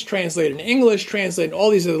French, translated into English, translated into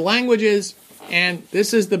all these other languages, and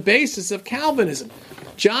this is the basis of Calvinism.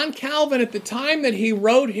 John Calvin, at the time that he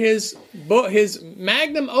wrote his book, his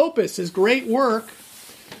magnum opus, his great work,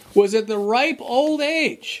 was at the ripe old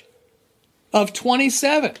age of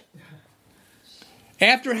 27.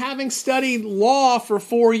 After having studied law for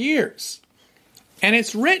 4 years. And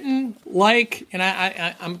it's written like, and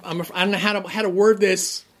I don't know how to word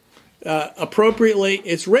this appropriately.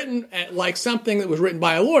 It's written like something that was written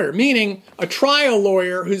by a lawyer, meaning a trial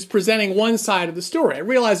lawyer who's presenting one side of the story. I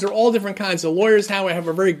realize there are all different kinds of lawyers. How I have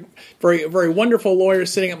a very, very, very wonderful lawyer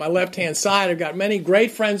sitting at my left-hand side. I've got many great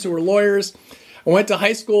friends who are lawyers. I went to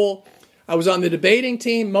high school. I was on the debating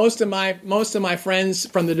team. Most of my friends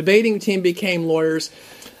from the debating team became lawyers.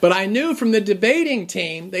 But I knew from the debating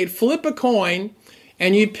team, they'd flip a coin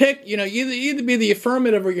and you'd pick, either be the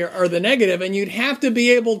affirmative or the negative, and you'd have to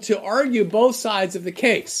be able to argue both sides of the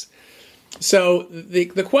case. So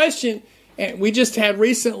the question, and we just had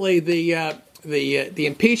recently the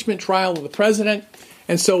impeachment trial of the president.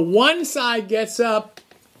 And so one side gets up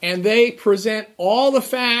and they present all the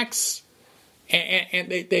facts. And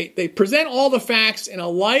they present all the facts in a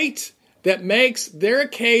light that makes their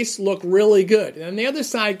case look really good. And then the other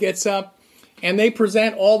side gets up and they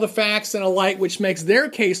present all the facts in a light which makes their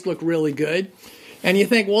case look really good. And you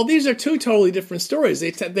think, well, these are two totally different stories.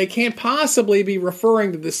 They can't possibly be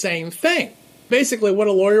referring to the same thing. Basically, what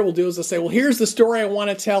a lawyer will do is they'll say, well, here's the story I want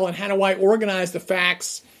to tell, and how do I organize the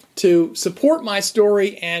facts to support my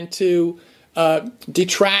story and to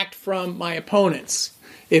detract from my opponents?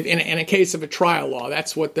 If in a case of a trial law,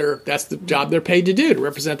 that's the job they're paid to do, to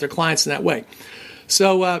represent their clients in that way.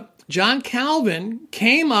 So John Calvin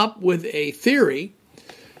came up with a theory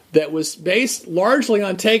that was based largely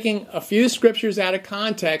on taking a few scriptures out of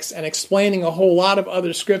context and explaining a whole lot of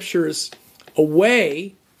other scriptures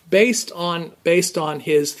away based on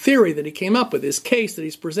his theory that he came up with, his case that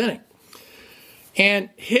he's presenting. And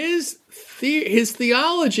his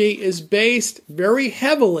theology is based very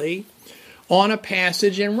heavily on a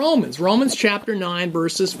passage in Romans. Romans chapter 9,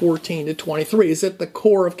 verses 14 to 23 is at the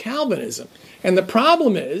core of Calvinism. And the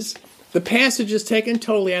problem is, the passage is taken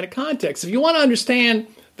totally out of context. If you want to understand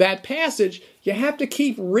that passage, you have to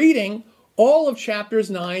keep reading all of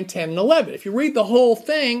chapters 9, 10, and 11. If you read the whole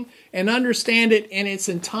thing and understand it in its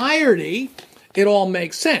entirety, it all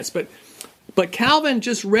makes sense. But Calvin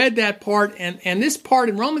just read that part, and this part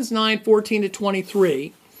in Romans 9, 14 to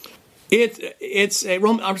 23,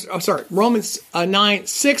 Romans 9,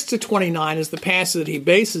 6 to 29 is the passage that he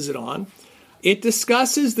bases it on. it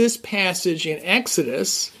discusses this passage in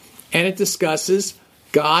Exodus, and it discusses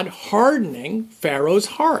God hardening Pharaoh's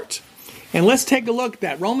heart. And let's take a look at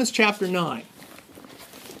that. Romans chapter 9.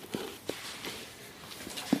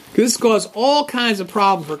 This caused all kinds of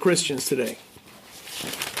problems for Christians today,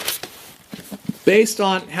 based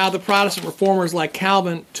on how the Protestant reformers like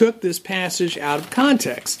Calvin took this passage out of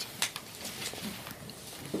context.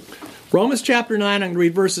 Romans chapter 9, I'm going to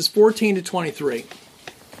read verses 14 to 23.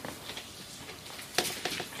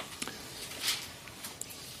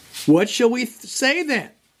 What shall we say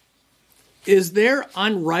then? Is there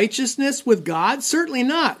unrighteousness with God? Certainly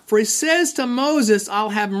not. For he says to Moses, I'll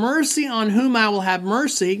have mercy on whom I will have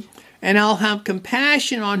mercy, and I'll have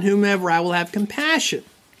compassion on whomever I will have compassion.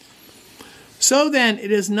 So then,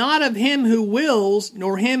 it is not of him who wills,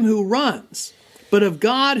 nor him who runs, but of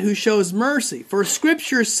God who shows mercy. For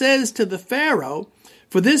Scripture says to the Pharaoh,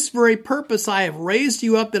 for this very purpose I have raised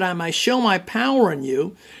you up, that I might show my power in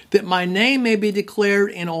you, that my name may be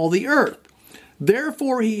declared in all the earth.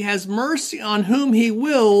 Therefore he has mercy on whom he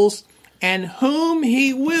wills, and whom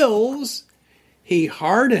he wills, he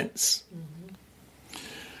hardens.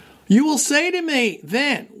 You will say to me,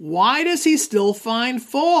 then, why does he still find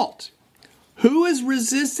fault? Who has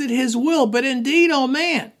resisted his will? But indeed, O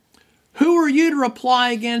man, who are you to reply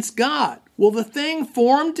against God? Will the thing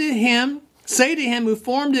formed to him say to him who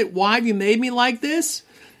formed it, why have you made me like this?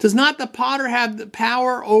 Does not the potter have the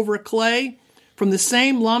power over clay from the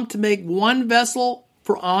same lump to make one vessel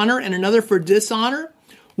for honor and another for dishonor?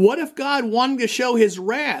 What if God, wanting to show his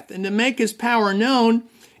wrath and to make his power known,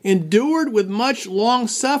 endured with much long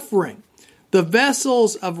suffering the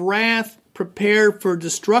vessels of wrath prepared for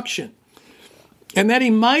destruction, and that he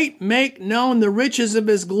might make known the riches of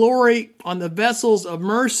his glory on the vessels of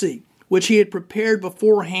mercy, which he had prepared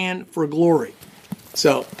beforehand for glory?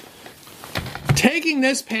 So, taking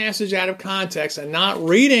this passage out of context and not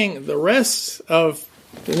reading the rest of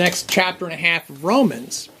the next chapter and a half of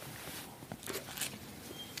Romans,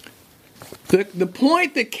 the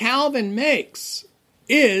point that Calvin makes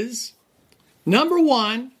is, number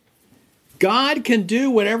one, God can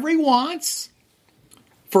do whatever he wants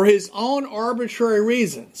for his own arbitrary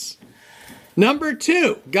reasons. Number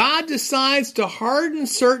two, God decides to harden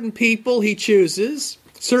certain people he chooses,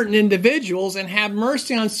 certain individuals, and have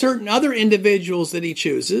mercy on certain other individuals that he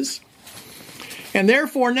chooses. And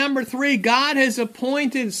therefore, number three, God has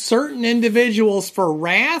appointed certain individuals for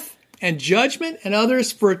wrath and judgment and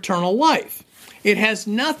others for eternal life. It has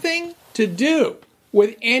nothing to do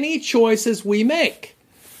with any choices we make.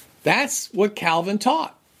 That's what Calvin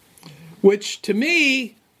taught, which to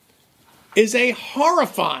me is a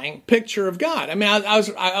horrifying picture of God. I mean,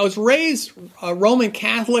 I was raised a Roman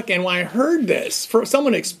Catholic, and when I heard this,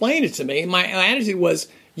 someone explained it to me, my attitude was,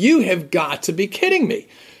 you have got to be kidding me.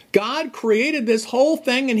 God created this whole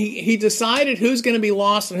thing, and he decided who's going to be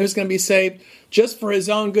lost and who's going to be saved just for his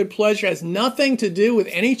own good pleasure. It has nothing to do with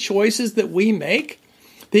any choices that we make.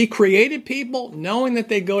 He created people knowing that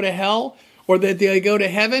they go to hell or that they go to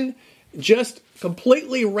heaven just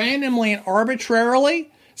completely randomly and arbitrarily.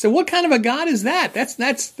 So what kind of a God is that?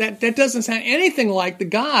 That doesn't sound anything like the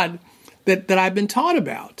God that I've been taught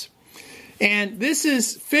about. And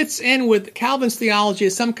this fits in with Calvin's theology,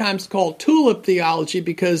 is sometimes called tulip theology,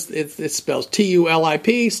 because it spells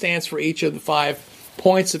T-U-L-I-P, stands for each of the 5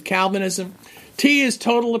 points of Calvinism. T is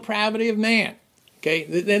total depravity of man. Okay,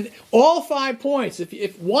 then all 5 points,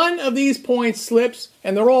 if one of these points slips,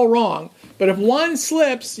 and they're all wrong, but if one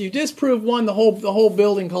slips, you disprove one, the whole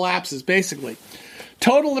building collapses, basically.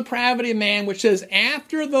 Total depravity of man, which says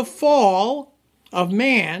after the fall of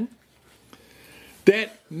man,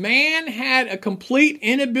 that man had a complete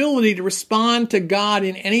inability to respond to God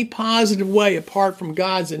in any positive way apart from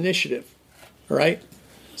God's initiative. All right?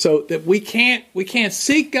 So that we can't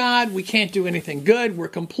seek God, we can't do anything good. We're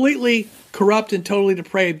completely corrupt and totally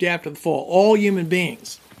depraved after the fall. All human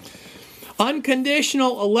beings.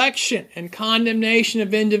 Unconditional election and condemnation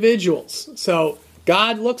of individuals. So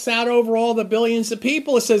God looks out over all the billions of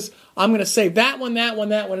people and says, I'm going to save that one, that one,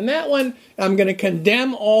 that one, and that one. I'm going to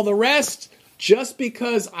condemn all the rest just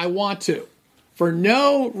because I want to. For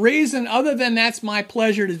no reason other than that's my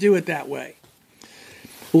pleasure to do it that way.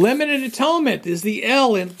 Limited atonement is the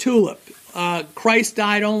L in tulip. Christ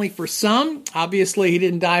died only for some. Obviously, he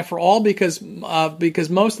didn't die for all because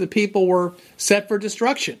most of the people were set for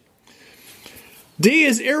destruction. D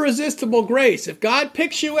is irresistible grace. If God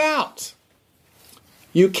picks you out,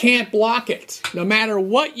 you can't block it, no matter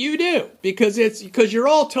what you do, because you're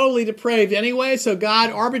all totally depraved anyway. So God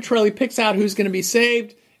arbitrarily picks out who's going to be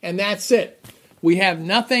saved, and that's it. We have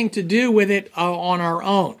nothing to do with it on our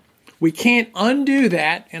own. We can't undo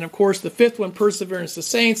that. And of course, the fifth one, perseverance of the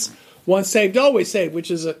saints, once saved, always saved,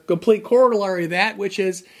 which is a complete corollary of that, which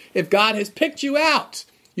is if God has picked you out,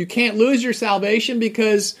 you can't lose your salvation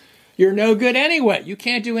because you're no good anyway. You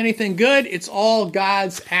can't do anything good. It's all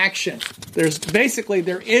God's action. There is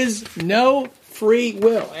no free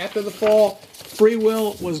will. After the fall, free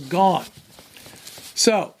will was gone.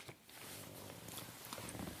 So,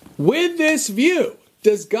 with this view,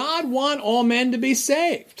 does God want all men to be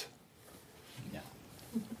saved?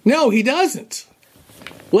 No, he doesn't.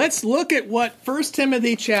 Let's look at what 1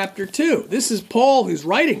 Timothy chapter 2. This is Paul who's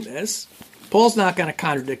writing this. Paul's not going to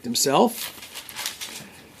contradict himself.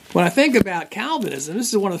 When I think about Calvinism,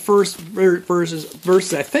 this is one of the first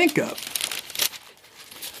verses I think of.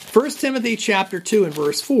 1 Timothy chapter 2 and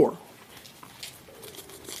verse 4.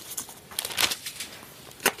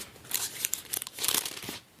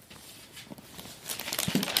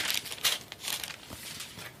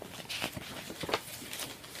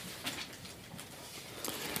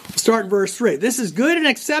 Start in verse 3. This is good and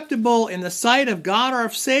acceptable in the sight of God our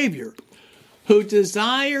Savior, who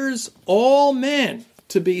desires all men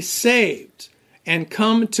to be saved and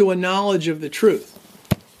come to a knowledge of the truth.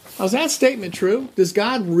 Now, is that statement true? Does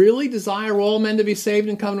God really desire all men to be saved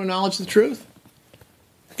and come to a knowledge of the truth?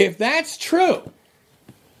 If that's true,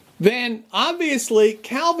 then obviously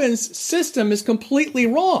Calvin's system is completely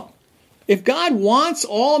wrong. If God wants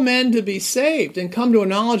all men to be saved and come to a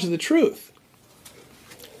knowledge of the truth,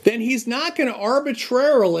 then he's not going to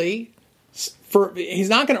arbitrarily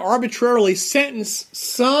sentence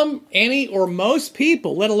some, any, or most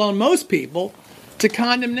people, let alone most people, to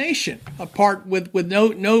condemnation, apart with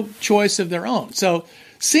no choice of their own. So,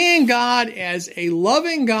 seeing God as a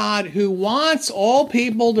loving God who wants all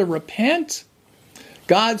people to repent,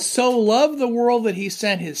 God so loved the world that he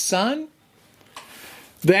sent his Son,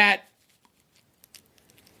 that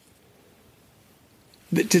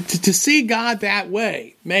to see God that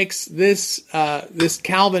way makes this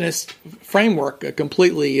Calvinist framework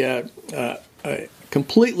completely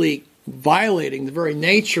violating the very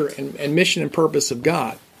nature and mission and purpose of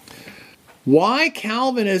God. Why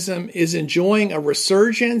Calvinism is enjoying a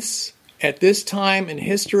resurgence at this time in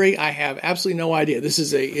history, I have absolutely no idea.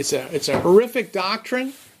 It's a horrific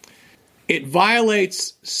doctrine. It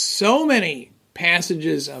violates so many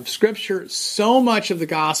passages of Scripture. So much of the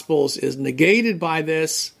Gospels is negated by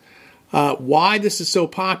this. Why this is so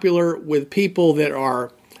popular with people that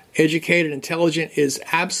are educated, intelligent, is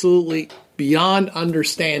absolutely beyond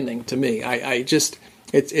understanding to me.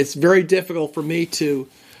 It's very difficult for me to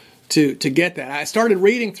get that. I started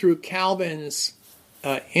reading through Calvin's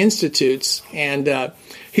Institutes, and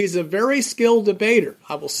he's a very skilled debater.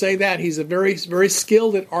 I will say that. He's a very, very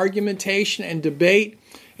skilled at argumentation and debate,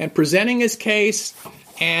 and presenting his case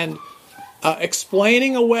and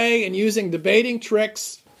explaining away and using debating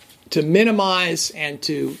tricks to minimize and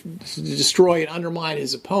to destroy and undermine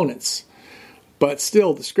his opponents. But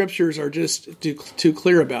still, the Scriptures are just too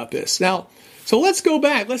clear about this. Now, so let's go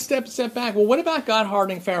back. Let's step back. Well, what about God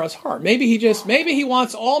hardening Pharaoh's heart? Maybe he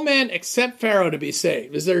wants all men except Pharaoh to be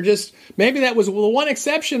saved. Maybe that was the one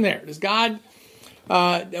exception there. Does God?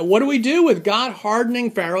 What do we do with God hardening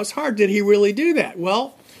Pharaoh's heart? Did he really do that?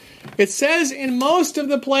 Well, it says in most of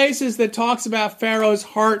the places that talks about Pharaoh's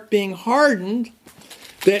heart being hardened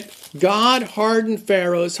that God hardened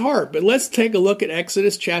Pharaoh's heart. But let's take a look at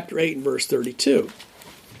Exodus chapter 8 and verse 32.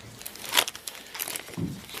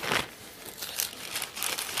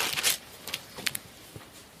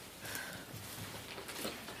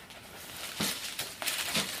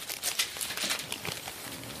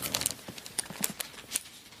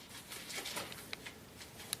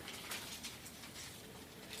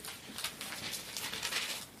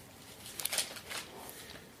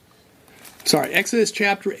 Exodus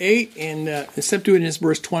chapter 8 and Septuagint is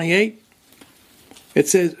verse 28. It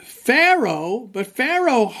says, But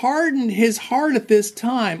Pharaoh hardened his heart at this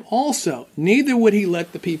time also, neither would he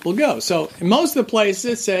let the people go. So in most of the places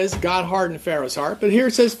it says God hardened Pharaoh's heart, but here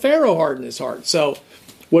it says Pharaoh hardened his heart. So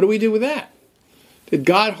what do we do with that? Did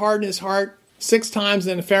God harden his heart 6 times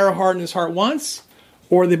and then Pharaoh hardened his heart once?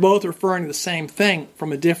 Or are they both referring to the same thing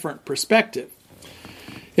from a different perspective?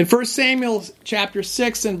 In 1 Samuel chapter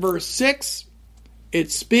 6 and verse 6, it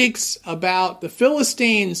speaks about the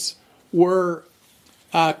Philistines were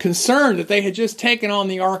concerned that they had just taken on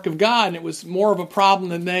the Ark of God, and it was more of a problem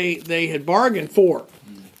than they had bargained for.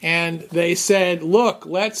 And they said, look,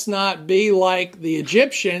 let's not be like the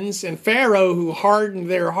Egyptians and Pharaoh who hardened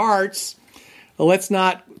their hearts. Let's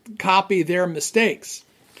not copy their mistakes.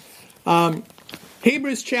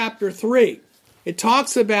 Hebrews chapter 3, it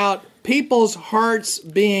talks about people's hearts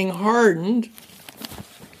being hardened.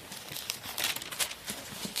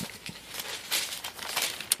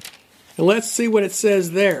 And let's see what it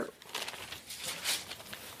says there.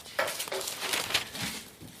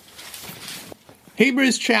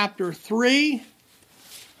 Hebrews chapter 3,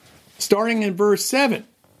 starting in verse 7.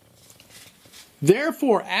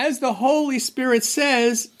 Therefore, as the Holy Spirit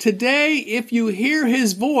says, today if you hear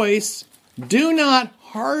his voice, do not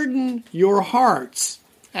harden your hearts,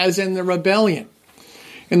 as in the rebellion.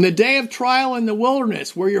 In the day of trial in the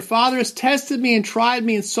wilderness, where your fathers tested me and tried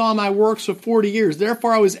me and saw my works for 40 years.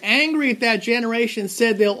 Therefore I was angry at that generation and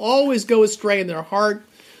said, they'll always go astray in their heart.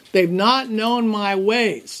 They've not known my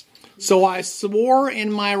ways. So I swore in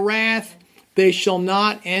my wrath, they shall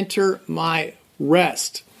not enter my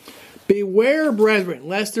rest. Beware, brethren,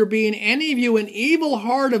 lest there be in any of you an evil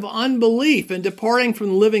heart of unbelief in departing from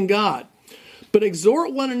the living God. But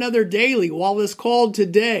exhort one another daily while it is called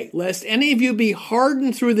today, lest any of you be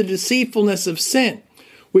hardened through the deceitfulness of sin.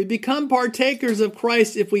 We become partakers of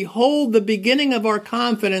Christ if we hold the beginning of our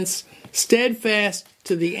confidence steadfast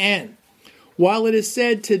to the end. While it is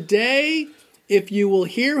said, today, if you will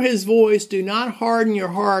hear his voice, do not harden your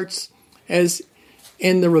hearts as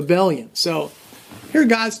in the rebellion. So here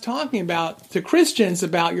God's talking about to Christians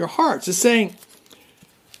about your hearts. It's saying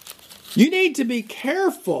you need to be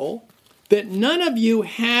careful that none of you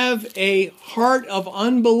have a heart of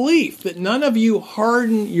unbelief, that none of you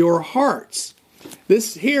harden your hearts.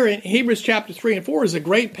 This here in Hebrews chapter 3 and 4 is a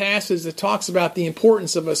great passage that talks about the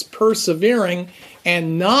importance of us persevering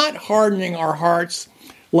and not hardening our hearts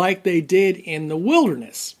like they did in the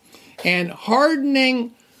wilderness. And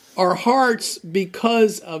hardening our hearts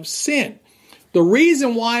because of sin. The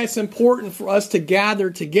reason why it's important for us to gather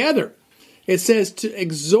together, it says to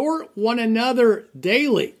exhort one another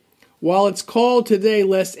daily, while it's called today,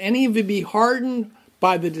 lest any of you be hardened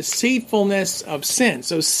by the deceitfulness of sin.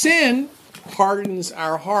 So sin hardens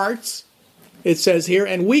our hearts, it says here,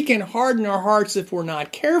 and we can harden our hearts if we're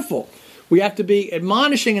not careful. We have to be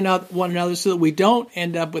admonishing one another so that we don't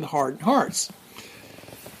end up with hardened hearts.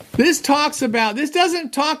 This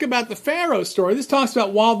doesn't talk about the Pharaoh story. This talks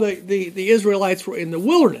about while the Israelites were in the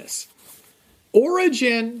wilderness.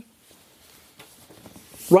 Origen,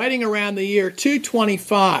 writing around the year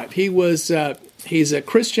 225, he's a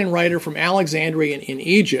Christian writer from Alexandria in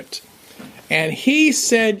Egypt. And he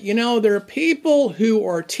said, there are people who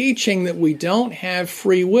are teaching that we don't have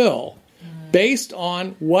free will based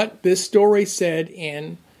on what this story said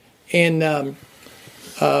in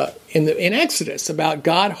Exodus about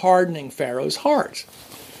God hardening Pharaoh's heart.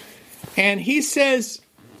 And he says,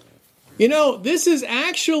 this is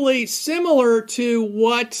actually similar to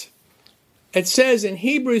what it says in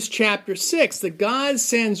Hebrews chapter 6, that God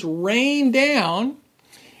sends rain down,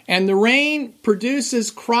 and the rain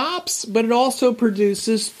produces crops, but it also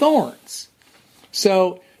produces thorns.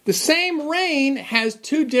 So the same rain has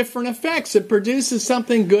two different effects. It produces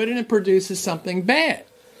something good and it produces something bad.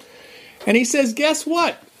 And he says, guess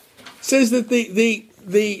what? It says that the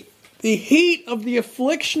heat of the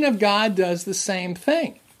affliction of God does the same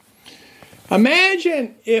thing.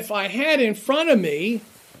 Imagine if I had in front of me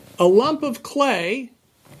a lump of clay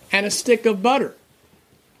and a stick of butter,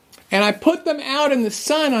 and I put them out in the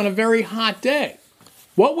sun on a very hot day.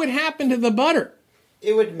 What would happen to the butter?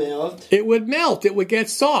 It would melt. It would melt. It would get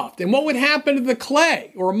soft. And what would happen to the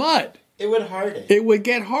clay or mud? It would harden. It would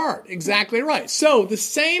get hard. Exactly right. So the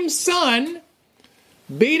same sun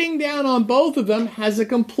beating down on both of them has a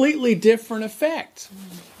completely different effect.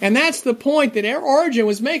 And that's the point that Origen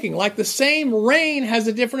was making. Like the same rain has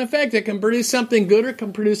a different effect. It can produce something good or it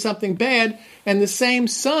can produce something bad, and the same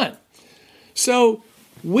sun. So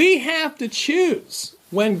we have to choose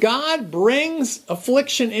when God brings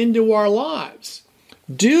affliction into our lives.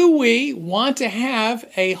 Do we want to have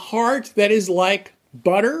a heart that is like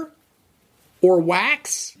butter or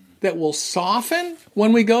wax that will soften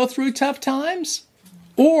when we go through tough times?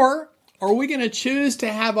 Or are we going to choose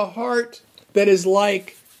to have a heart that is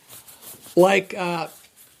like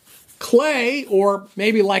clay, or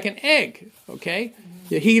maybe like an egg? Okay,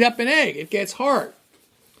 you heat up an egg, it gets hard.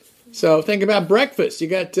 So think about breakfast. You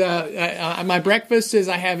got my breakfast is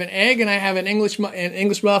I have an egg and I have an English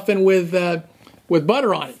muffin with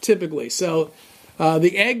butter on it typically. So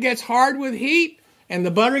the egg gets hard with heat and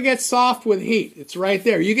the butter gets soft with heat. It's right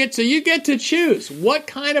there. You get to choose what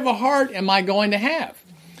kind of a heart am I going to have.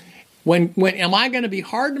 When am I going to be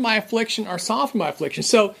hard to my affliction or soft to my affliction?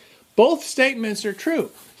 So both statements are true.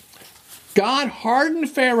 God hardened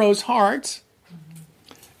Pharaoh's heart,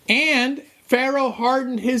 and Pharaoh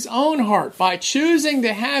hardened his own heart by choosing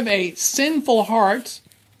to have a sinful heart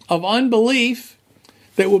of unbelief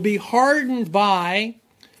that will be hardened by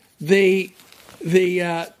the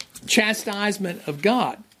chastisement of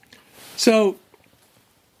God. So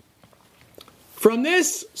From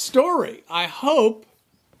this story, I hope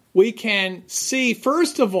we can see,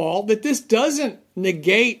 first of all, that this doesn't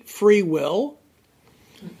negate free will,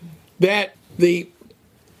 that the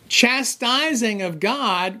chastising of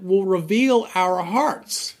God will reveal our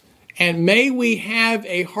hearts. And may we have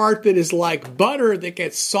a heart that is like butter that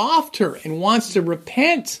gets softer and wants to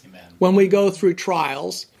repent when we go through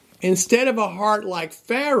trials, instead of a heart like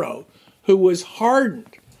Pharaoh, who was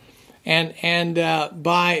hardened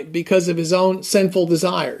because of his own sinful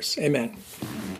desires. Amen.